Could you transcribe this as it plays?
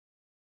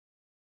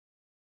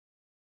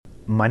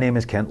My name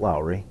is Kent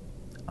Lowry.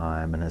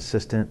 I'm an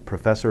assistant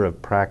professor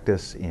of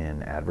practice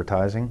in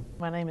advertising.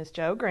 My name is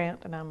Grant,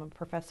 and I'm a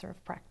professor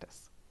of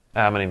practice.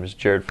 My name is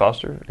Jerod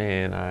Foster,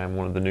 and I'm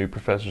one of the new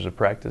professors of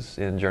practice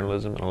in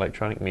journalism and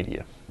electronic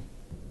media.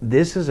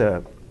 This is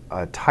a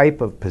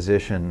type of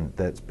position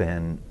that's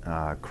been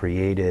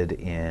created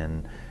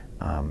in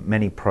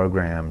many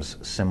programs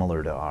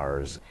similar to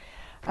ours.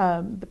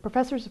 The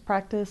professors of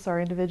practice are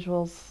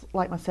individuals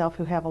like myself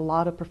who have a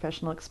lot of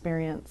professional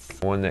experience.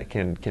 One that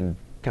can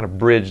kind of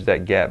bridge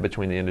that gap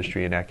between the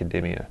industry and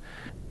academia.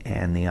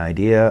 And the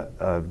idea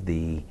of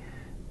the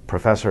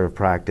professor of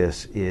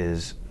practice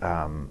is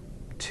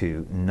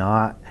to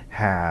not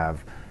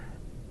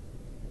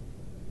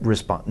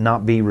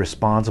be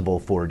responsible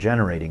for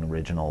generating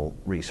original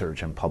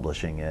research and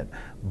publishing it,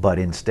 but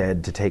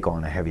instead to take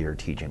on a heavier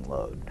teaching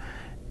load.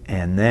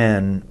 And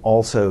then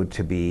also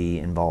to be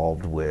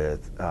involved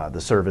with the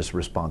service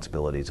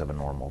responsibilities of a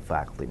normal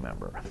faculty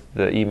member.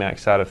 The EMAC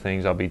side of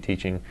things, I'll be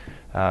teaching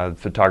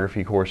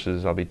photography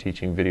courses, I'll be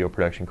teaching video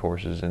production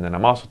courses, and then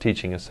I'm also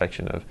teaching a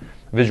section of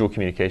visual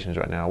communications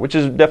right now, which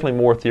is definitely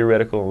more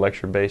theoretical and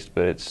lecture based,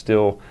 but it's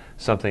still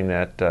something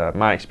that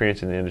my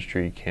experience in the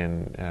industry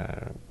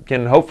can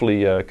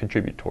hopefully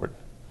contribute toward.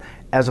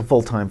 As a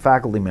full-time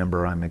faculty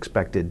member, I'm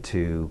expected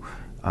to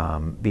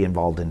be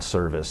involved in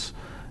service.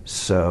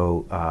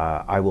 So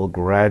I will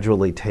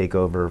gradually take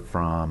over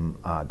from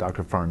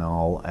Dr.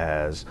 Farnall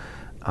as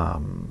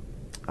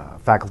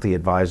faculty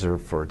advisor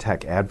for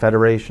Tech Ad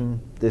Federation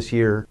this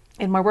year.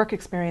 In my work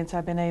experience,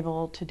 I've been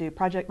able to do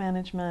project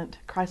management,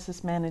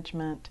 crisis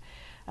management,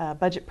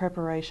 budget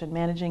preparation,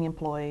 managing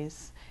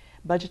employees,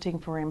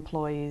 budgeting for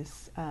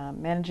employees,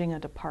 managing a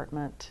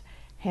department,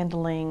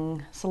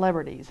 handling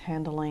celebrities,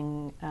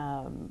 handling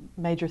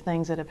major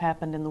things that have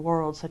happened in the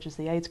world, such as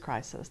the AIDS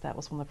crisis. That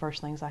was one of the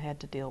first things I had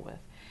to deal with.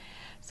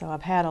 So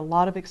I've had a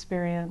lot of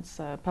experience,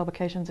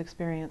 publications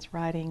experience,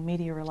 writing,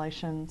 media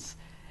relations,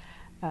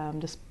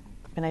 just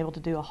been able to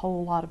do a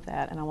whole lot of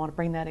that, and I want to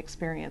bring that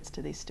experience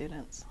to these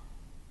students.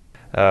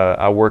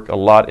 I work a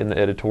lot in the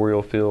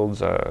editorial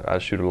fields. I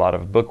shoot a lot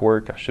of book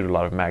work, I shoot a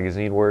lot of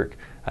magazine work.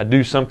 I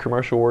do some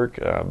commercial work,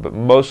 but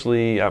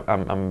mostly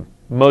I'm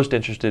most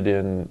interested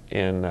in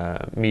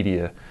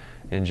media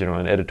in general,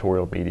 in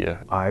editorial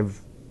media.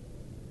 I've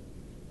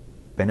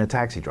been a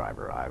taxi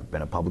driver, I've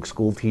been a public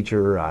school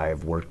teacher,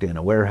 I've worked in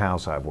a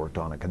warehouse, I've worked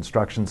on a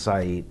construction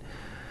site.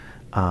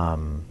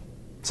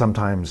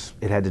 Sometimes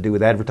it had to do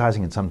with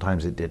advertising and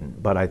sometimes it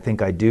didn't. But I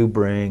think I do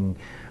bring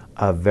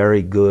a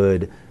very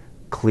good,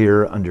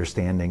 clear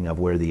understanding of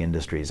where the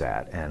industry's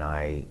at. And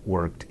I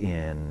worked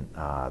in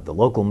the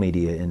local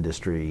media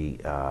industry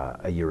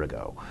a year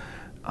ago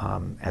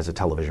as a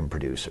television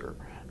producer.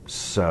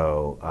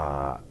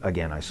 So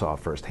again, I saw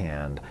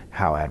firsthand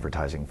how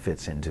advertising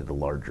fits into the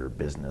larger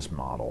business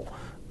model,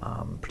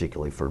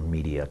 particularly for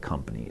media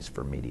companies,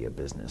 for media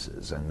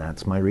businesses. And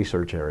that's my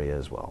research area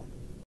as well.